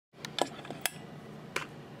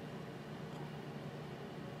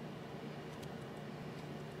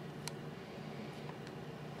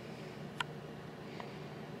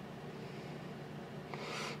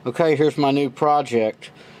Okay, here's my new project.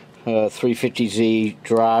 350Z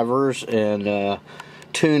drivers and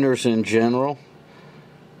tuners in general.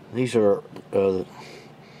 These are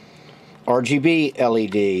RGB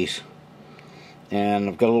LEDs. And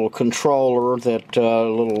I've got a little controller, that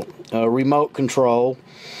little remote control,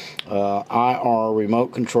 IR remote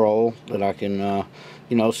control, that I can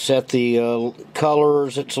set the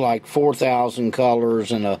colors. It's like 4,000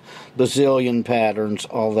 colors and a bazillion patterns,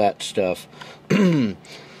 all that stuff.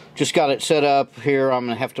 Just got it set up here. I'm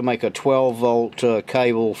going to have to make a 12-volt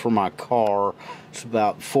cable for my car. It's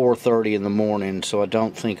about 4:30 in the morning, so I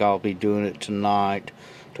don't think I'll be doing it tonight.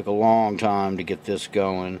 Took a long time to get this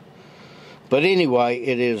going. But anyway,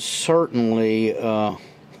 it is certainly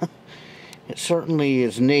it certainly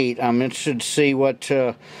is neat. I'm interested to see what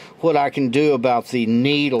I can do about the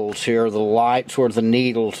needles here, the lights where the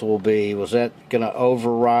needles will be. Was that going to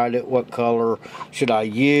override it? What color should I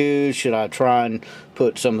use? Should I try and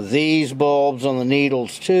put some of these bulbs on the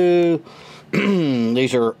needles too?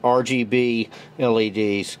 These are RGB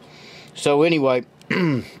LEDs. So anyway,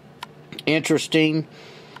 interesting.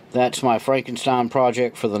 That's my Frankenstein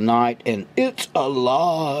project for the night, and it's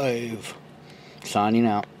alive. Signing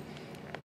out.